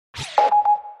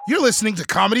You're listening to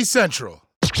Comedy Central.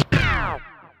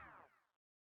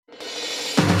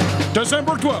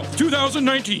 December 12th,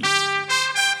 2019.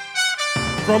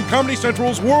 From Comedy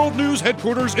Central's World News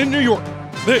headquarters in New York,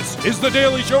 this is The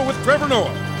Daily Show with Trevor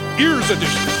Noah, Ears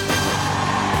Edition.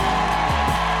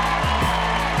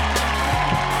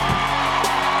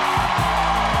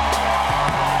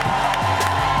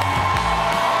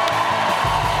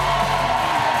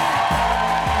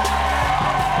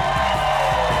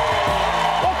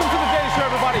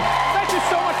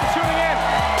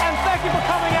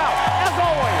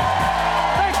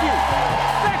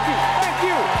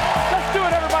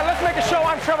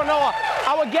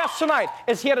 Our guest tonight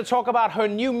is here to talk about her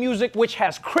new music, which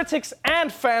has critics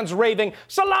and fans raving.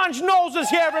 Solange Knowles is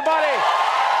here, everybody.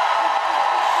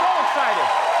 So excited.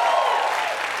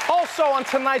 Also on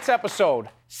tonight's episode,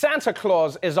 Santa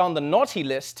Claus is on the naughty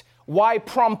list, why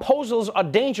promposals are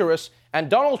dangerous, and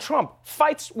Donald Trump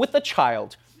fights with a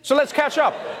child. So let's catch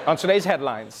up on today's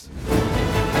headlines.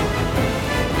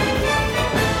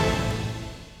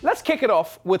 Let's kick it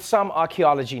off with some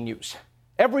archaeology news.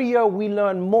 Every year we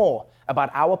learn more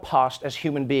about our past as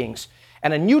human beings,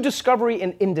 and a new discovery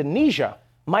in Indonesia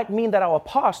might mean that our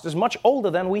past is much older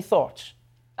than we thought.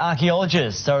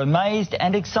 Archaeologists are amazed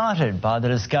and excited by the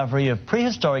discovery of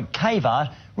prehistoric cave art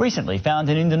recently found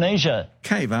in Indonesia.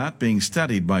 Cave art being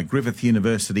studied by Griffith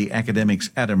University academics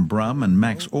Adam Brum and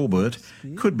Max Aubert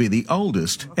could be the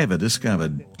oldest ever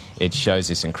discovered. It shows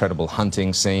this incredible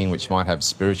hunting scene which might have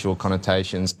spiritual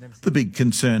connotations. The big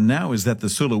concern now is that the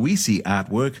Sulawesi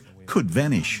artwork could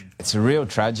vanish. It's a real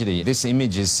tragedy. This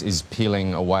image is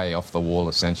peeling away off the wall,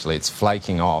 essentially. It's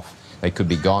flaking off. They could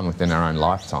be gone within our own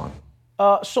lifetime.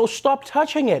 So stop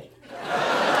touching it.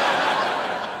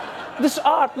 This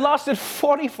art lasted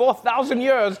 44,000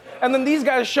 years, and then these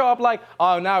guys show up like,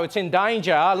 oh, now it's in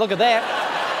danger. Look at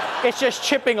that. It's just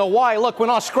chipping away. Look, when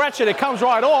I scratch it, it comes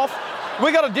right off.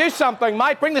 We got to do something,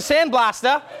 mate. Bring the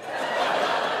sandblaster.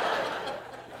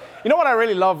 You know what I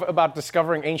really love about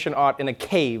discovering ancient art in a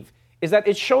cave is that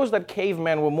it shows that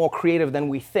cavemen were more creative than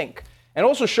we think. And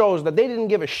also shows that they didn't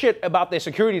give a shit about their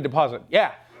security deposit.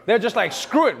 Yeah, they're just like,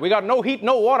 screw it. We got no heat,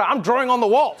 no water. I'm drawing on the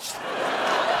walls.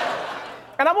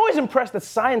 And I'm always impressed that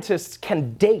scientists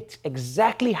can date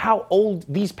exactly how old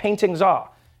these paintings are.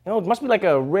 You know, it must be like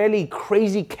a really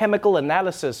crazy chemical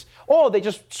analysis. Or they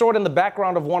just saw it in the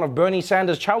background of one of Bernie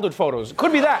Sanders' childhood photos. It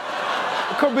could be that.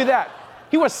 It could be that.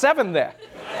 He was 7 there.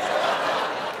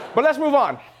 But let's move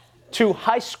on to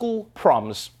high school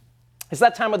proms. It's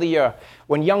that time of the year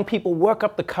when young people work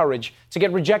up the courage to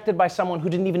get rejected by someone who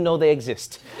didn't even know they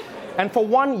exist. And for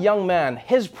one young man,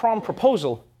 his prom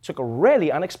proposal took a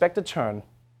really unexpected turn.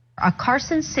 A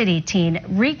Carson City teen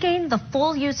regained the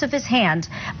full use of his hand,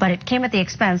 but it came at the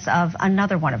expense of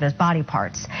another one of his body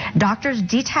parts. Doctors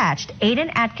detached Aiden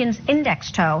Atkins'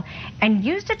 index toe and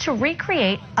used it to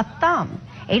recreate a thumb.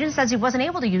 Aiden says he wasn't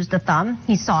able to use the thumb.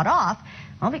 He sawed off,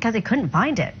 well, because he couldn't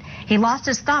find it. He lost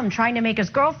his thumb trying to make his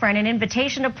girlfriend an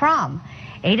invitation to prom.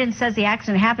 Aiden says the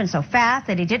accident happened so fast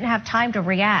that he didn't have time to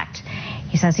react.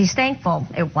 He says he's thankful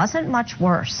it wasn't much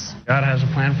worse. God has a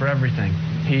plan for everything.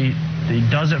 He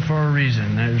does it for a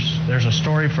reason. There's a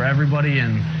story for everybody,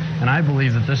 and I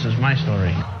believe that this is my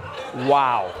story.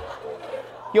 Wow.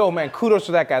 Yo, man, kudos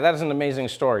to that guy. That is an amazing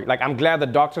story. Like, I'm glad the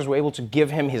doctors were able to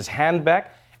give him his hand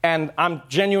back, and I'm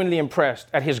genuinely impressed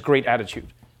at his great attitude.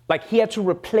 Like, he had to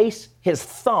replace his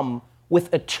thumb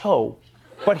with a toe,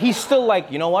 but he's still like,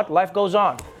 you know what? Life goes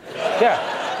on. Yeah.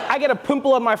 I get a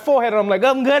pimple on my forehead, and I'm like,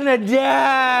 I'm gonna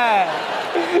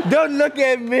die. Don't look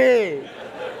at me.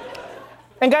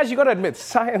 And guys, you gotta admit,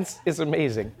 science is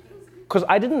amazing. Because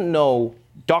I didn't know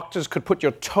doctors could put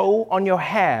your toe on your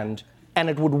hand and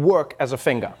it would work as a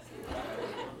finger.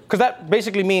 Because that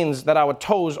basically means that our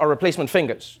toes are replacement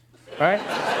fingers, right?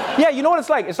 Yeah, you know what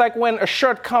it's like? It's like when a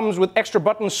shirt comes with extra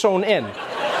buttons sewn in.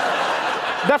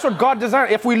 That's what God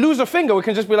designed. If we lose a finger, we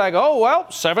can just be like, oh,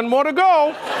 well, 7 more to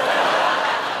go.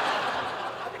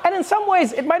 And in some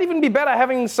ways, it might even be better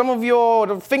having some of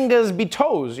your fingers be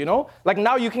toes, you know? Like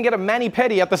now you can get a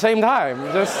mani-pedi at the same time.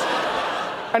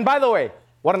 And by the way,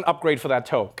 what an upgrade for that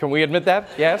toe. Can we admit that?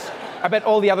 Yes? I bet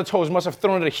all the other toes must have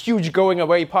thrown it a huge going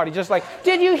away party, just like,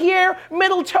 did you hear?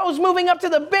 Middle toe's moving up to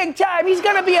the big time. He's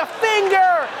gonna be a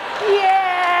finger.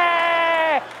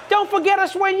 Yeah! Don't forget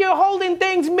us when you're holding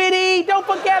things, Mitty. Don't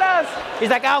forget us. He's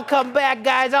like, I'll come back,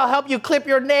 guys. I'll help you clip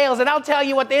your nails, and I'll tell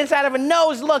you what the inside of a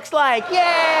nose looks like. Yay!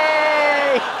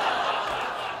 I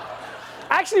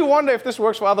actually wonder if this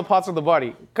works for other parts of the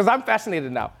body, because I'm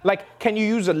fascinated now. Like, can you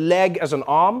use a leg as an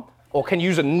arm? Or can you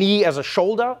use a knee as a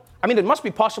shoulder? I mean, it must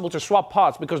be possible to swap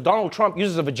parts because Donald Trump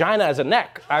uses a vagina as a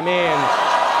neck. I mean,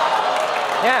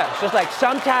 Yeah, it's just like,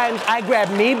 sometimes I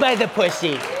grab me by the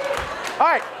pussy. All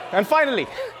right, and finally,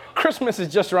 Christmas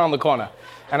is just around the corner.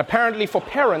 And apparently for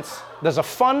parents, there's a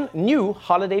fun new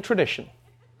holiday tradition.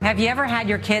 Have you ever had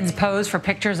your kids pose for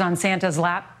pictures on Santa's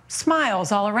lap?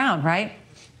 Smiles all around, right?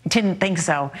 Didn't think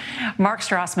so. Mark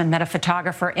Strassman met a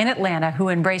photographer in Atlanta who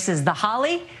embraces the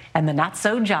holly and the not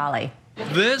so jolly.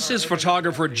 This is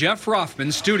photographer Jeff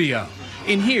Rothman's studio.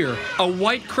 In here, a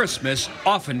white Christmas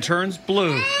often turns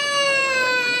blue.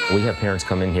 We have parents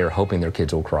come in here hoping their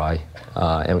kids will cry,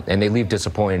 and they leave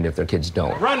disappointed if their kids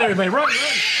don't. Run, everybody, run, run,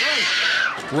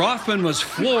 run. Rothman was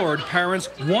floored parents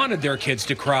wanted their kids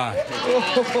to cry.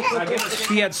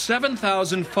 He had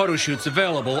 7,000 photo shoots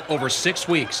available over 6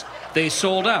 weeks. They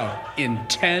sold out in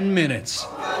 10 minutes.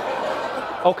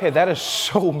 Okay, that is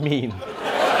so mean.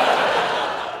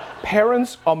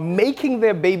 Parents are making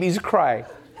their babies cry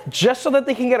just so that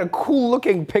they can get a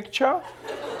cool-looking picture?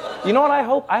 You know what I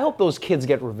hope? I hope those kids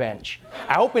get revenge.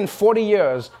 I hope in 40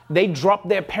 years, they drop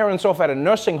their parents off at a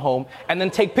nursing home and then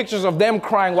take pictures of them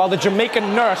crying while the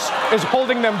Jamaican nurse is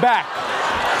holding them back.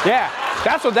 Yeah,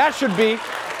 that's what that should be.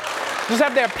 Just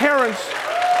have their parents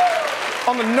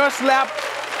on the nurse lap,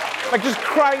 like just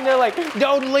crying there like,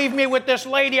 don't leave me with this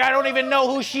lady, I don't even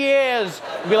know who she is.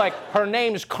 Be like, her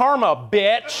name's Karma,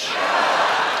 bitch.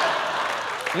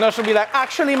 Nurse will be like,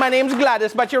 actually, my name's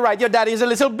Gladys, but you're right, your daddy's a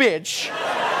little bitch.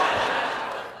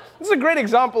 This is a great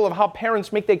example of how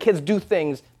parents make their kids do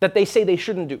things that they say they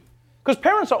shouldn't do. Because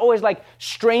parents are always like,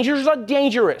 strangers are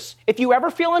dangerous. If you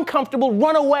ever feel uncomfortable,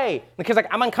 run away. And the kid's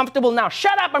like, I'm uncomfortable now.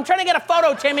 Shut up, I'm trying to get a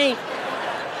photo, Timmy.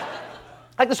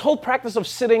 Like this whole practice of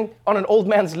sitting on an old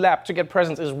man's lap to get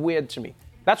presents is weird to me.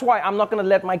 That's why I'm not gonna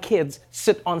let my kids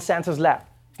sit on Santa's lap.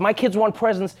 If my kids want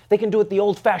presents, they can do it the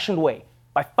old-fashioned way,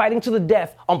 by fighting to the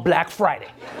death on Black Friday.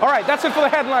 All right, that's it for the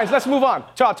headlines. Let's move on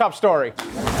to our top story.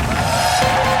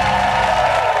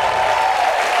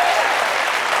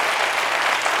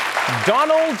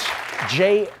 Donald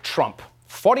J. Trump,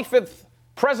 45th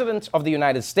President of the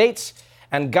United States,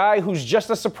 and guy who's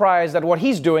just as surprised at what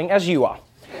he's doing as you are.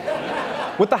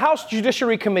 With the House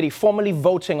Judiciary Committee formally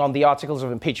voting on the articles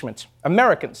of impeachment,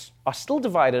 Americans are still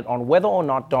divided on whether or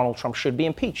not Donald Trump should be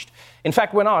impeached. In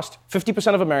fact, when asked,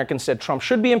 50% of Americans said Trump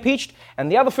should be impeached,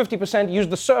 and the other 50% used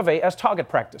the survey as target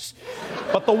practice.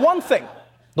 But the one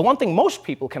thing most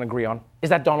people can agree on is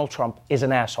that Donald Trump is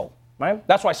an asshole, right?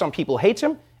 That's why some people hate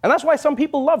him, and that's why some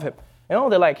people love him. You know,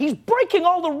 they're like, he's breaking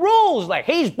all the rules, like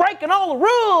he's breaking all the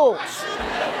rules.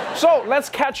 So let's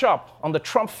catch up on the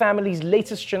Trump family's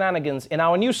latest shenanigans in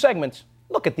our new segment,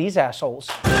 Look at These Assholes.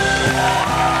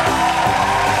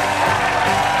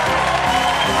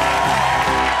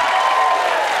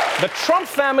 The Trump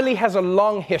family has a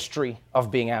long history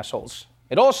of being assholes.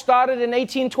 It all started in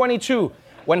 1822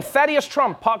 when Thaddeus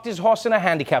Trump parked his horse in a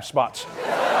handicap spot.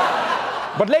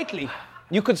 But lately,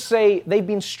 you could say they've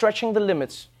been stretching the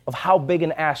limits of how big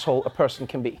an asshole a person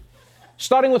can be.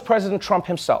 Starting with President Trump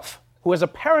himself, who has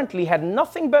apparently had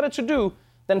nothing better to do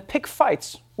than pick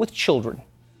fights with children.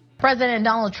 President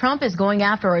Donald Trump is going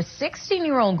after a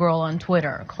 16-year-old girl on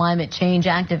Twitter. Climate change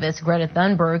activist Greta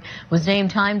Thunberg was named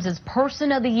Times'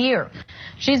 Person of the Year.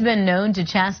 She's been known to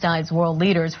chastise world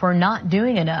leaders for not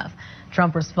doing enough.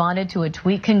 Trump responded to a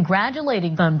tweet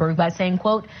congratulating Thunberg by saying,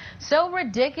 quote, so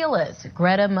ridiculous.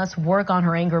 Greta must work on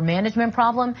her anger management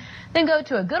problem, then go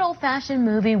to a good old-fashioned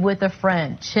movie with a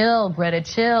friend. Chill, Greta,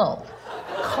 chill.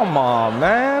 Come on,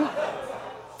 man.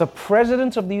 The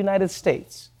President of the United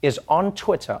States is on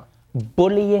Twitter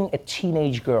bullying a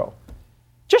teenage girl.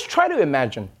 Just try to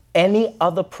imagine any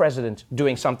other president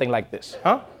doing something like this,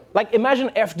 huh? Like imagine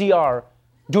FDR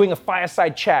doing a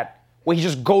fireside chat where he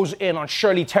just goes in on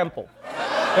Shirley Temple.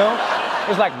 You know?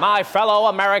 He's like, my fellow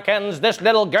Americans, this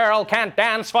little girl can't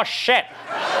dance for shit.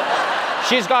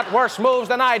 She's got worse moves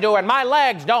than I do, and my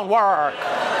legs don't work.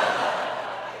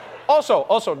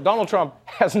 Also, Donald Trump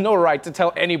has no right to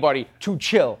tell anybody to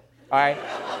chill, all right?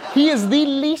 He is the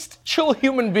least chill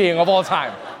human being of all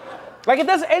time. Like, if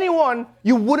there's anyone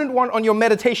you wouldn't want on your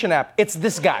meditation app, it's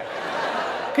this guy.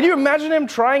 Can you imagine him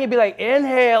trying? He'd be like,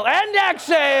 inhale and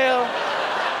exhale.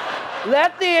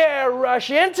 Let the air rush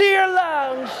into your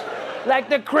lungs like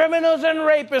the criminals and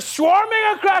rapists swarming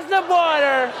across the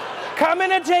border, coming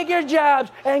to take your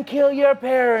jobs and kill your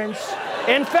parents.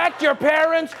 In fact, your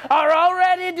parents are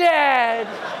already dead.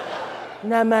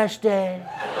 Namaste.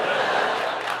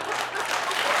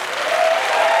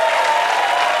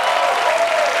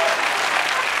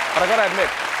 But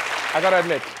I gotta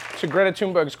admit, to Greta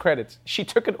Thunberg's credit, she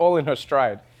took it all in her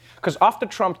stride. Because after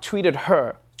Trump tweeted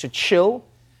her to chill,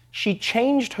 she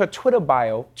changed her Twitter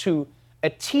bio to, a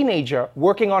teenager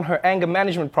working on her anger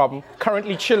management problem,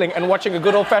 currently chilling and watching a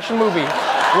good old-fashioned movie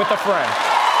with a friend.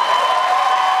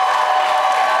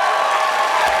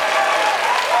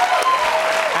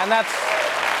 And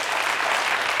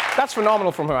that's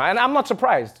phenomenal from her. And I'm not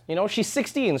surprised. You know, she's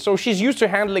 16, so she's used to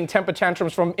handling temper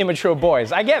tantrums from immature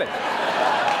boys. I get it.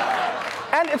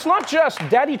 And it's not just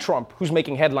Daddy Trump who's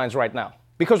making headlines right now.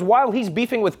 Because while he's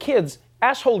beefing with kids,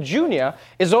 Asshole Jr.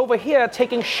 is over here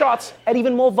taking shots at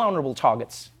even more vulnerable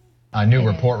targets. A new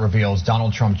report reveals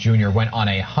Donald Trump Jr. went on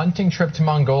a hunting trip to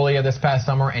Mongolia this past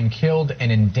summer and killed an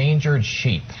endangered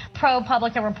sheep.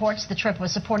 ProPublica reports the trip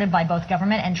was supported by both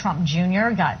government, and Trump Jr.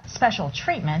 got special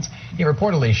treatment. He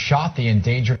reportedly shot the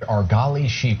endangered Argali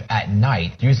sheep at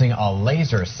night using a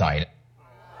laser sight.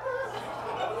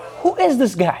 Who is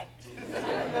this guy?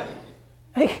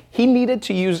 He needed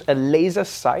to use a laser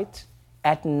sight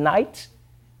at night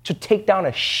to take down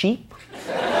a sheep?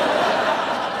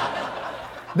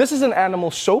 This is an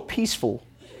animal so peaceful,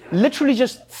 literally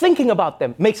just thinking about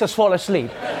them makes us fall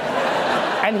asleep.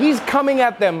 And he's coming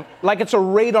at them like it's a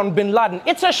raid on bin Laden.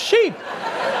 It's a sheep!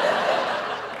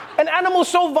 An animal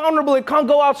so vulnerable it can't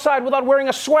go outside without wearing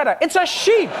a sweater. It's a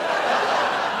sheep!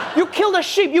 You killed a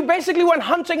sheep. You basically went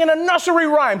hunting in a nursery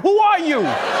rhyme. Who are you?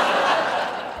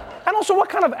 And also, what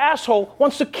kind of asshole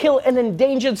wants to kill an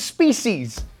endangered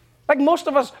species? Like, most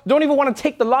of us don't even want to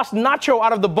take the last nacho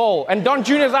out of the bowl, and Don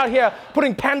Jr.'s out here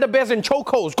putting panda bears in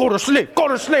chokeholds. Go to sleep, go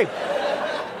to sleep.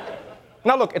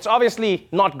 Now look, it's obviously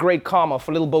not great karma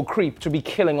for little Bo Creep to be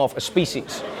killing off a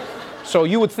species. So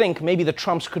you would think maybe the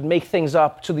Trumps could make things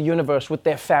up to the universe with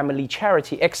their family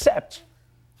charity, except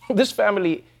this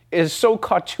family is so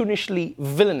cartoonishly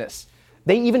villainous.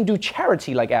 They even do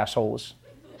charity like assholes.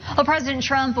 Well, President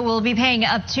Trump will be paying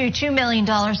up to $2 million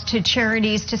to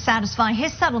charities to satisfy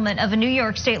his settlement of a New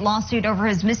York State lawsuit over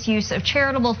his misuse of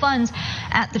charitable funds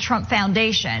at the Trump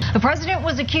Foundation. The president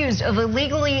was accused of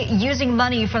illegally using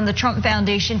money from the Trump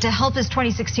Foundation to help his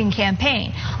 2016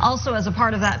 campaign. Also, as a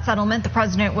part of that settlement, the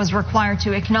president was required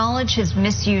to acknowledge his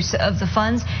misuse of the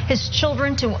funds, his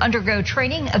children to undergo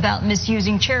training about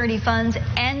misusing charity funds,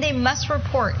 and they must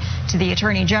report to the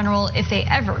Attorney General if they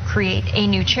ever create a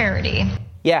new charity.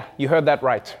 Yeah, you heard that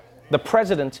right. The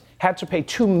president had to pay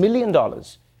 $2 million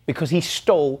because he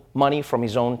stole money from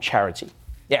his own charity.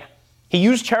 Yeah, he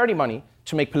used charity money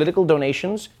to make political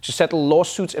donations, to settle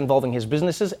lawsuits involving his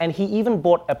businesses, and he even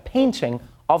bought a painting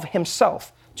of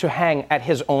himself to hang at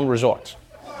his own resort.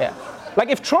 Yeah. Like,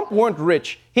 if Trump weren't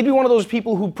rich, he'd be one of those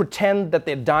people who pretend that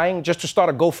they're dying just to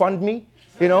start a GoFundMe,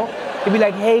 you know? He'd be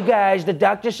like, hey guys, the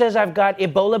doctor says I've got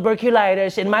Ebola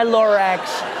burculitis in my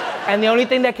Lorax, and the only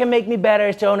thing that can make me better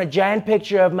is to own a giant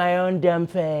picture of my own dumb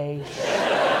face.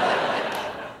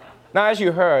 Now, as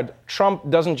you heard, Trump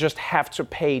doesn't just have to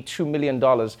pay $2 million.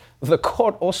 The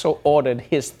court also ordered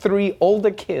his 3 older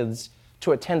kids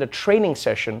to attend a training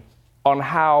session on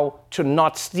how to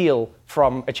not steal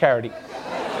from a charity.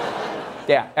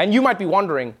 Yeah, and you might be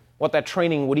wondering what that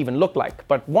training would even look like,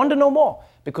 but wonder no more,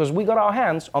 because we got our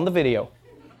hands on the video.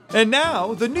 And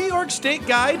now, the New York State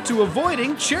Guide to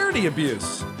Avoiding Charity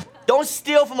Abuse. Don't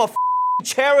steal from a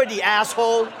charity,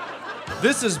 asshole.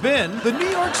 This has been the New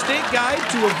York State Guide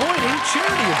to Avoiding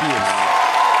Charity Abuse.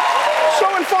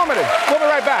 So informative. We'll be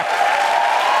right back.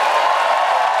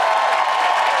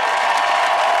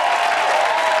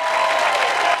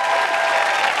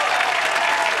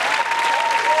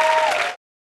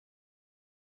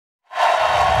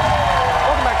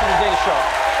 Welcome back to the Daily Show.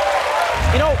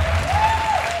 You know,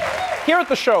 here at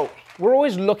the show, we're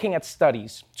always looking at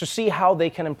studies to see how they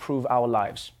can improve our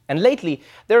lives. And lately,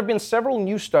 there have been several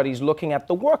new studies looking at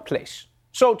the workplace.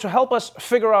 So to help us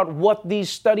figure out what these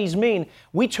studies mean,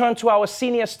 we turn to our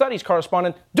senior studies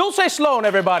correspondent, Dulce Sloan,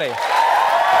 everybody. Wow.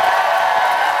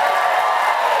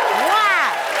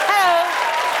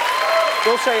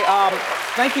 Hello. Dulce,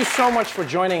 thank you so much for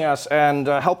joining us and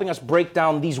helping us break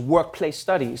down these workplace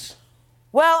studies.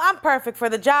 Well, I'm perfect for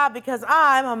the job because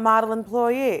I'm a model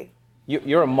employee.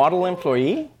 You're a model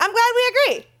employee? I'm glad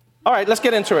we agree. All right, let's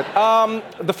get into it.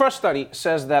 The first study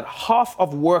says that half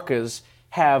of workers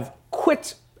have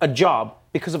quit a job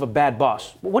because of a bad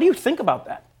boss. What do you think about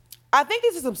that? I think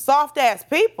these are some soft-ass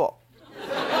people.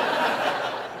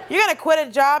 You're gonna quit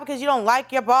a job because you don't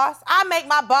like your boss? I make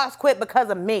my boss quit because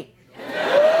of me.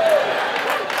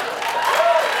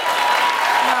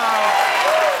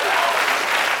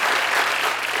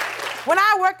 When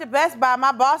I worked at Best Buy,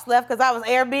 my boss left because I was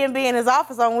Airbnb in his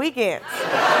office on weekends.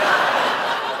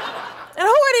 And who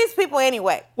are these people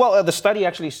anyway? Well, the study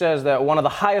actually says that one of the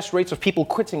highest rates of people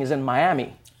quitting is in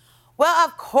Miami. Well,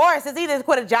 of course. It's easy to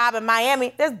quit a job in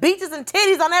Miami. There's beaches and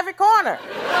titties on every corner.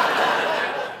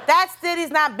 That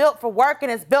city's not built for working,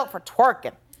 it's built for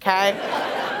twerking, okay?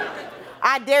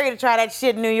 I dare you to try that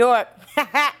shit in New York.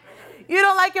 You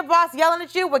don't like your boss yelling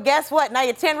at you? Well, guess what? Now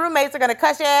your 10 roommates are gonna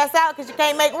cuss your ass out because you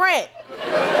can't make rent.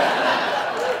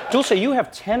 Dulce, you have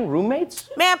 10 roommates?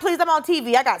 Man, please, I'm on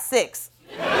TV. I got 6.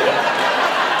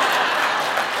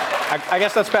 I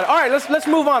guess that's better. All right, let's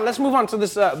move on. Let's move on to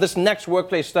this next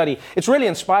workplace study. It's really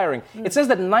inspiring. It says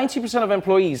that 90% of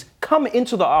employees come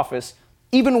into the office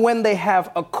even when they have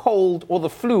a cold or the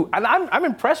flu. And I'm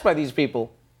impressed by these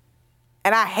people.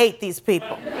 And I hate these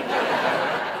people.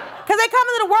 Because they come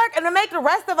into work and they make the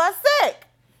rest of us sick.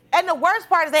 And the worst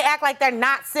part is they act like they're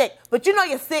not sick. But you know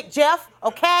you're sick, Jeff,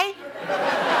 okay?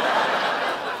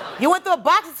 You went through a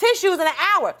box of tissues in an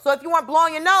hour. So if you weren't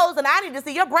blowing your nose, then I need to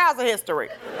see your browser history.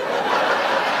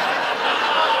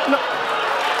 No.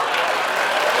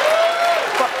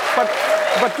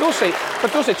 But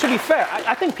Dulce, to be fair,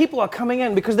 I think people are coming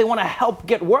in because they want to help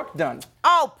get work done.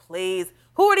 Oh, please.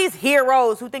 Who are these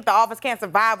heroes who think the office can't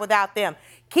survive without them?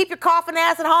 Keep your coughing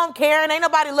ass at home, Karen. Ain't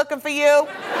nobody looking for you.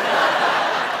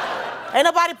 Ain't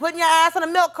nobody putting your ass in a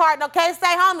milk carton, okay?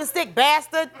 Stay home, you sick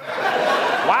bastard.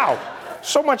 Wow.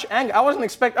 So much anger. I wasn't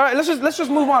expecting. All right, let's just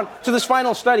move on to this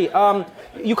final study.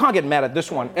 You can't get mad at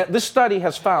this one. This study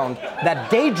has found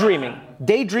that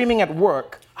daydreaming at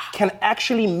work can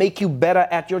actually make you better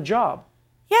at your job.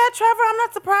 Yeah, Trevor, I'm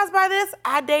not surprised by this.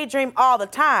 I daydream all the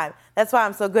time. That's why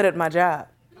I'm so good at my job.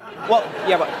 Well,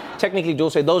 yeah, but technically,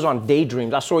 Dulce, those aren't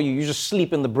daydreams. I saw you just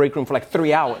sleep in the break room for like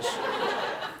 3 hours.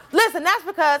 Listen, that's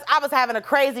because I was having a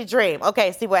crazy dream.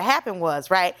 Okay, see, what happened was,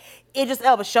 right, Idris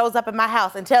Elba shows up at my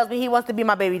house and tells me he wants to be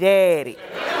my baby daddy.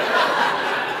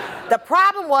 The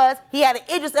problem was he had an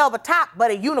Idris Elba top but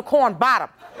a unicorn bottom,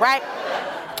 right?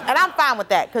 And I'm fine with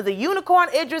that, because a unicorn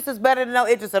Idris is better than no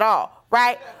Idris at all,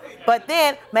 right? But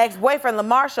then my ex-boyfriend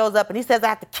Lamar shows up and he says I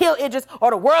have to kill Idris or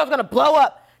the world's gonna blow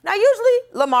up. Now, usually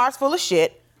Lamar's full of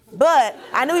shit, but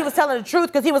I knew he was telling the truth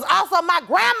because he was also my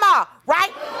grandma,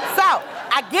 right? So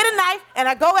I get a knife and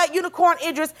I go at Unicorn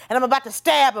Idris and I'm about to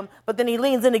stab him, but then he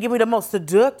leans in to give me the most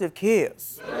seductive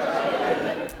kiss.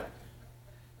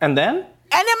 And then?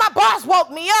 And then my boss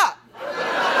woke me up.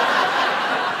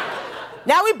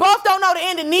 Now we both don't know the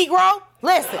end of Negro.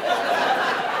 Listen.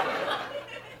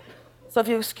 So if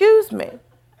you excuse me,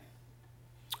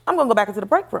 I'm gonna go back into the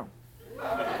break room.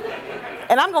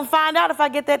 And I'm gonna find out if I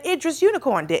get that Idris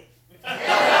unicorn dick.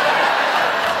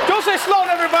 Dulce Sloan,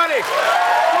 everybody. We'll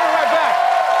be right back.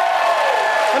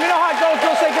 Let me know how it goes,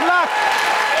 Dulce. Good luck.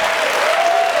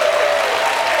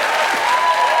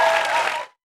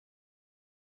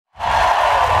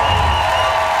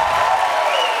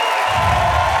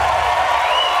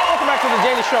 Welcome back to The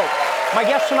Daily Show. My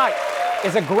guest tonight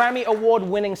is a Grammy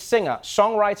Award-winning singer,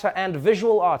 songwriter, and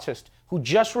visual artist who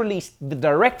just released the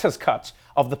director's cut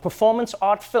of the performance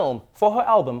art film for her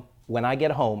album, When I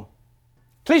Get Home.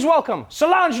 Please welcome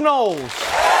Solange Knowles.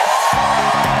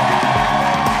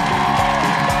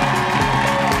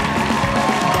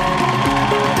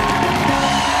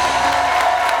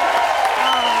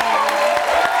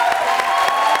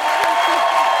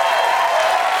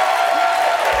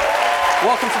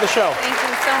 Welcome to the show. Thank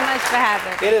you so much for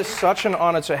having me. It is such an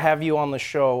honor to have you on the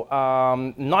show.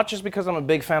 Not just because I'm a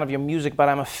big fan of your music, but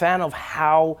I'm a fan of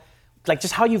how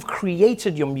you've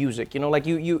created your music. You know, like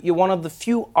you're one of the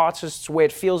few artists where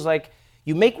it feels like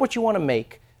you make what you want to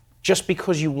make just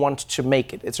because you want to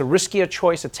make it. It's a riskier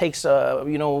choice. It takes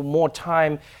more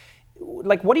time.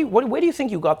 Like, where do you think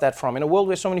you got that from? In a world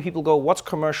where so many people go, what's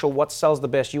commercial, what sells the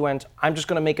best? You went, I'm just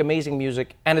going to make amazing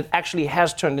music, and it actually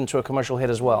has turned into a commercial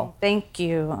hit as well. Thank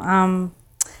you.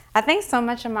 I think so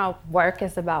much of my work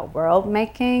is about world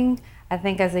making. I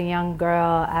think as a young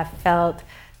girl, I felt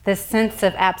this sense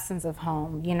of absence of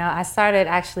home. You know, I started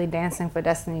actually dancing for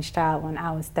Destiny's Child when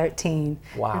I was 13.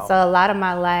 Wow. And so a lot of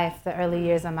my life, the early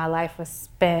years of my life was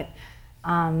spent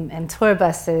in tour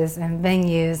buses and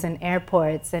venues and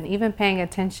airports, and even paying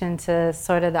attention to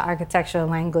sort of the architectural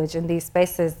language in these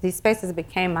spaces. These spaces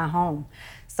became my home.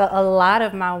 So a lot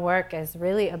of my work is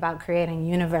really about creating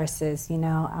universes. You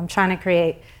know, I'm trying to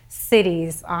create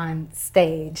cities on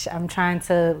stage. I'm trying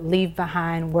to leave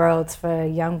behind worlds for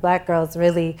young Black girls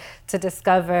really to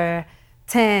discover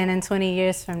 10 and 20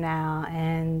 years from now.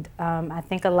 And I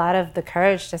think a lot of the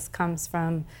courage just comes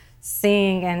from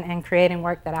seeing and creating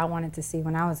work that I wanted to see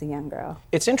when I was a young girl.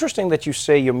 It's interesting that you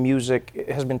say your music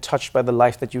has been touched by the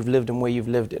life that you've lived and where you've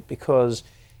lived it, because,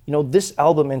 you know, this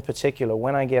album in particular,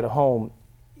 When I Get Home,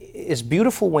 is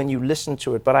beautiful when you listen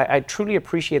to it, but I truly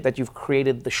appreciate that you've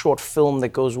created the short film that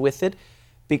goes with it,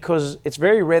 because it's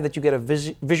very rare that you get a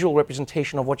visual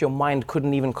representation of what your mind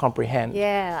couldn't even comprehend.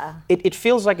 Yeah. It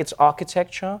feels like it's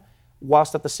architecture,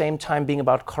 whilst at the same time being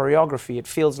about choreography. It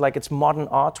feels like it's modern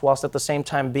art, whilst at the same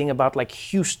time being about like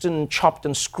Houston chopped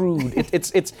and screwed.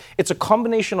 It's a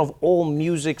combination of all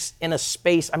musics in a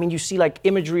space. I mean, you see like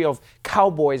imagery of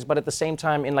cowboys, but at the same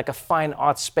time in like a fine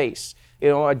art space. You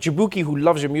know, Jabuki, who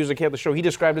loves your music here at the show, he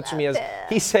described it to me as,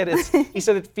 he said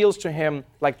it feels to him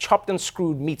like Chopped and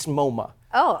Screwed meets MoMA.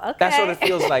 Oh, okay. That's what it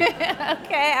feels like.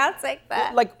 Okay, I'll take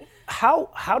that. Like,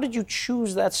 how did you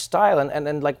choose that style,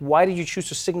 and like, why did you choose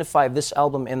to signify this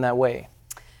album in that way?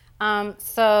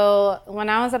 So when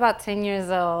I was about 10 years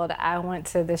old, I went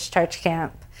to this church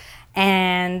camp,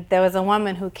 and there was a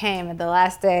woman who came at the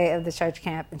last day of the church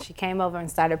camp, and she came over and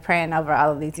started praying over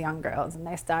all of these young girls, and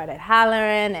they started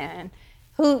hollering and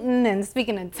hooting and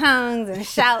speaking in tongues and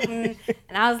shouting,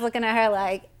 and I was looking at her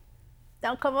like,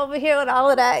 don't come over here with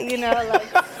all of that, you know, like,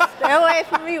 stay away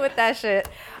from me with that shit.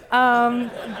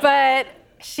 But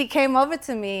she came over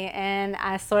to me and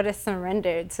I sort of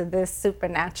surrendered to this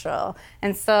supernatural.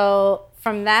 And so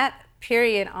from that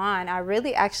period on, I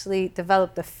really actually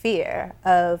developed a fear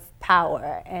of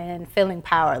power and feeling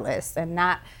powerless and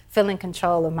not feeling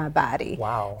control of my body.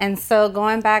 Wow. And so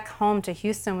going back home to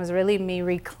Houston was really me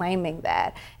reclaiming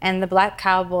that. And the Black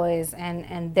Cowboys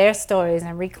and their stories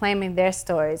and reclaiming their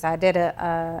stories. I did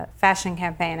a fashion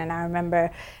campaign, and I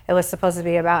remember it was supposed to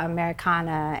be about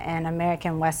Americana and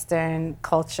American Western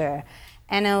culture.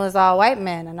 And it was all white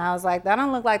men, and I was like, that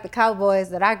don't look like the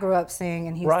cowboys that I grew up seeing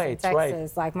in Houston,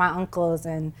 Texas. Like my uncles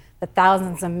and the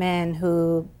thousands of men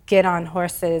who get on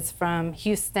horses from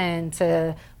Houston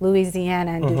to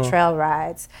Louisiana and do trail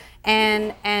rides.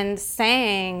 And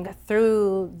saying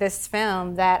through this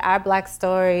film that our Black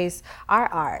stories are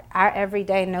art, our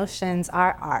everyday notions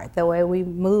are art, the way we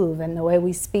move and the way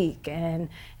we speak, and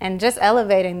just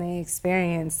elevating the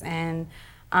experience. And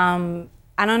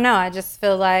I don't know, I just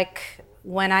feel like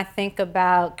when I think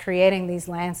about creating these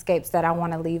landscapes that I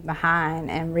want to leave behind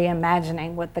and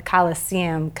reimagining what the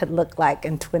Coliseum could look like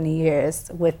in 20 years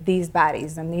with these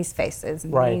bodies and these faces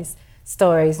and these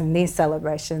stories and these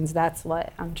celebrations, that's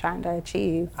what I'm trying to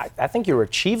achieve. I think you're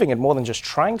achieving it more than just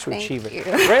trying to achieve it.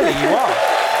 Thank you. Really, you are.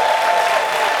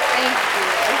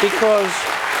 Thank you.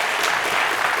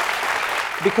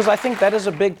 Because I think that is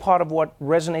a big part of what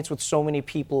resonates with so many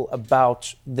people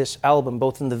about this album,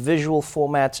 both in the visual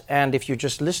format and if you're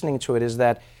just listening to it, is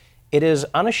that it is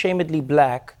unashamedly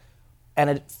Black and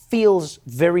it feels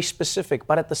very specific,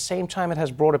 but at the same time it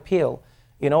has broad appeal.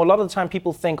 You know, a lot of the time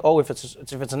people think, oh, if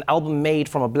it's an album made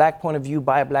from a Black point of view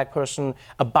by a Black person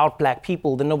about Black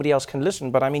people, then nobody else can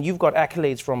listen. But I mean, you've got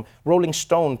accolades from Rolling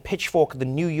Stone, Pitchfork, The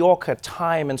New Yorker,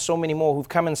 Time, and so many more who've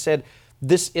come and said,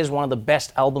 this is one of the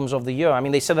best albums of the year. I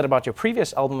mean, they said that about your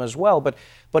previous album as well, but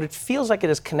it feels like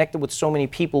it is connected with so many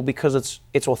people because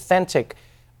it's authentic.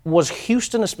 Was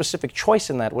Houston a specific choice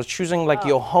in that? Was choosing like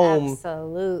your home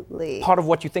absolutely part of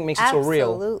what you think makes it so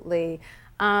real? Absolutely.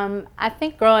 I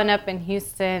think growing up in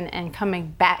Houston and coming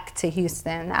back to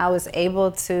Houston, I was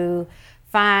able to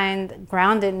find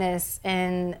groundedness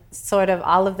in sort of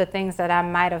all of the things that I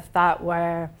might have thought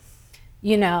were,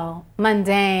 you know,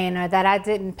 mundane or that I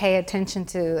didn't pay attention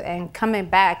to, and coming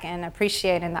back and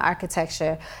appreciating the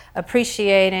architecture,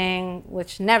 appreciating,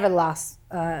 which never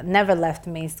left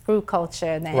me, screw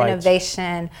culture, the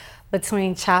innovation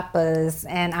between choppas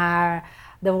and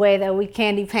the way that we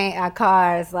candy paint our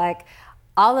cars, like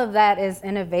all of that is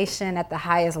innovation at the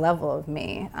highest level of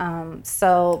me.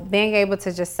 So being able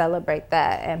to just celebrate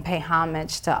that and pay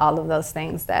homage to all of those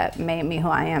things that made me who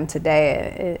I am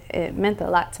today, it meant a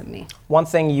lot to me. One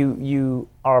thing you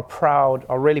are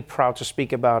really proud to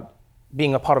speak about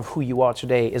being a part of who you are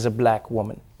today is a Black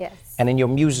woman. Yes. And in your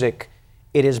music,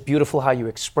 it is beautiful how you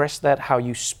express that, how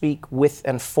you speak with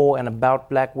and for and about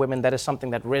Black women. That is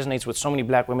something that resonates with so many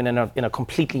Black women in a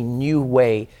completely new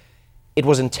way. It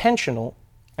was intentional,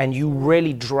 and you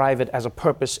really drive it as a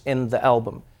purpose in the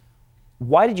album.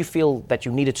 Why did you feel that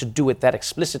you needed to do it that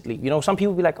explicitly? You know, some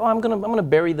people be like, oh, I'm gonna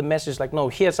bury the message. Like, no,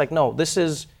 here it's like, no, this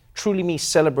is truly me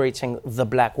celebrating the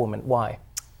Black woman. Why?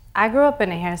 I grew up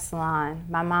in a hair salon.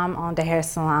 My mom owned a hair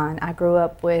salon. I grew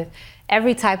up with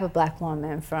every type of Black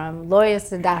woman, from lawyers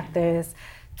to doctors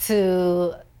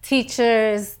to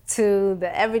teachers to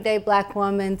the everyday Black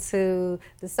woman to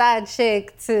the side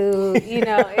chick to, you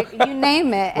know, you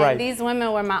name it. And these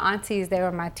women were my aunties, they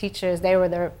were my teachers, they were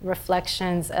the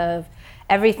reflections of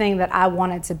everything that I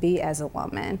wanted to be as a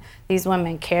woman. These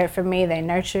women cared for me, they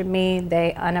nurtured me,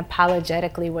 they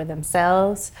unapologetically were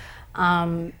themselves.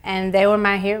 And they were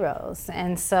my heroes.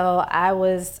 And so I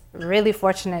was really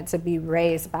fortunate to be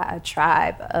raised by a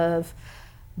tribe of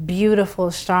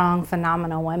beautiful, strong,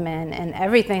 phenomenal women. And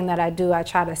everything that I do, I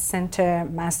try to center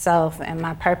myself and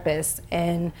my purpose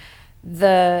in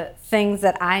the things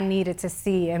that I needed to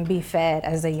see and be fed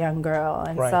as a young girl.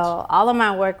 And Right. so all of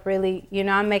my work really, you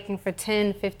know, I'm making for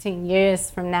 10, 15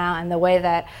 years from now, and the way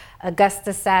that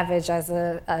Augusta Savage as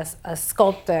a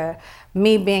sculptor,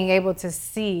 me being able to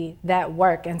see that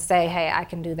work and say, hey, I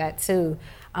can do that too.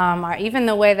 Or even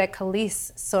the way that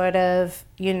Khalees sort of,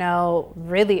 you know,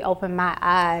 really opened my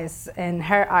eyes in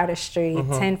her artistry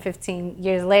 10, 15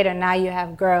 years later. Now you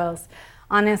have girls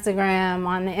on Instagram,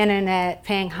 on the internet,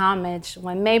 paying homage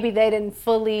when maybe they didn't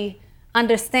fully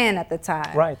understand at the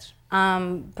time. Right.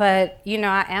 But, you know,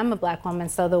 I am a Black woman,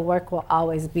 so the work will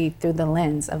always be through the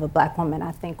lens of a Black woman.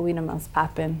 I think we the most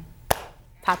poppin'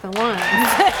 ones.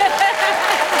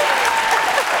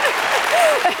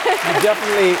 You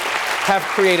definitely have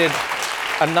created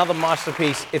another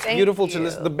masterpiece. It's Thank beautiful you. to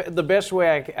listen. The best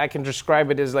way I can describe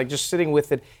it is like just sitting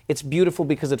with it. It's beautiful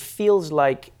because it feels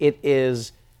like it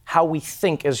is how we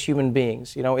think as human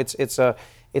beings. You know, it's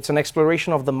an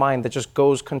exploration of the mind that just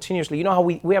goes continuously. You know how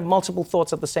we have multiple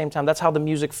thoughts at the same time? That's how the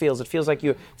music feels. It feels like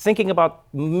you're thinking about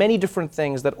many different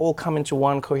things that all come into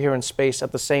one coherent space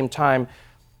at the same time.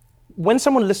 When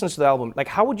someone listens to the album, like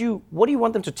what do you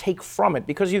want them to take from it?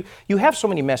 Because you have so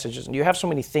many messages and you have so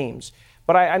many themes.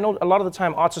 But I know a lot of the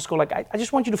time artists go like, I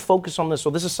just want you to focus on this,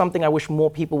 or this is something I wish more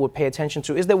people would pay attention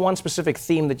to. Is there one specific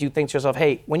theme that you think to yourself,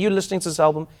 hey, when you're listening to this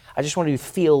album, I just want you to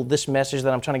feel this message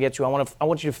that I'm trying to get to. I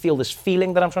want you to feel this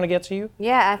feeling that I'm trying to get to you?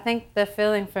 Yeah, I think the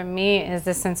feeling for me is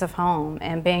the sense of home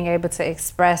and being able to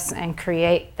express and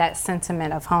create that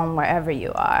sentiment of home wherever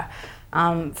you are.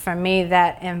 For me,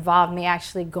 that involved me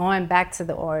actually going back to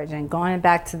the origin, going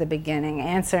back to the beginning,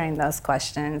 answering those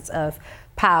questions of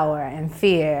power and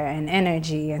fear and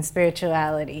energy and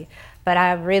spirituality. But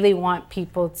I really want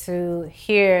people to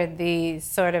hear the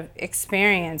sort of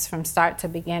experience from start to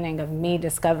beginning of me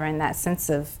discovering that sense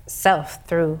of self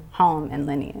through home and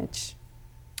lineage.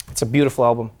 It's a beautiful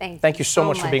album. Thank you so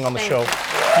much for being on the Thank show. you.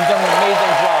 You've done an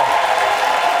amazing job.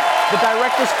 The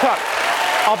director's cut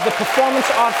of the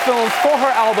performance art film for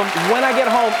her album, When I Get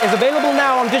Home, is available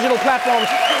now on digital platforms.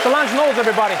 Solange Knowles,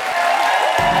 everybody.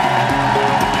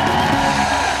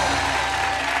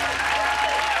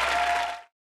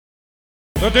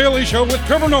 The Daily Show with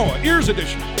Trevor Noah, Ears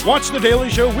Edition. Watch The Daily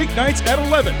Show weeknights at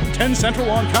 11, 10 Central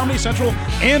on Comedy Central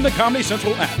and the Comedy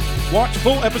Central app. Watch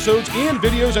full episodes and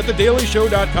videos at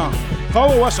thedailyshow.com.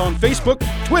 Follow us on Facebook,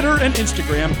 Twitter, and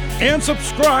Instagram, and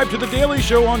subscribe to The Daily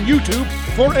Show on YouTube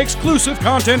for exclusive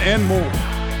content and more.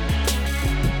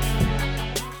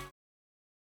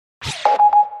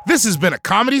 This has been a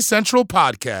Comedy Central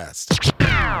podcast.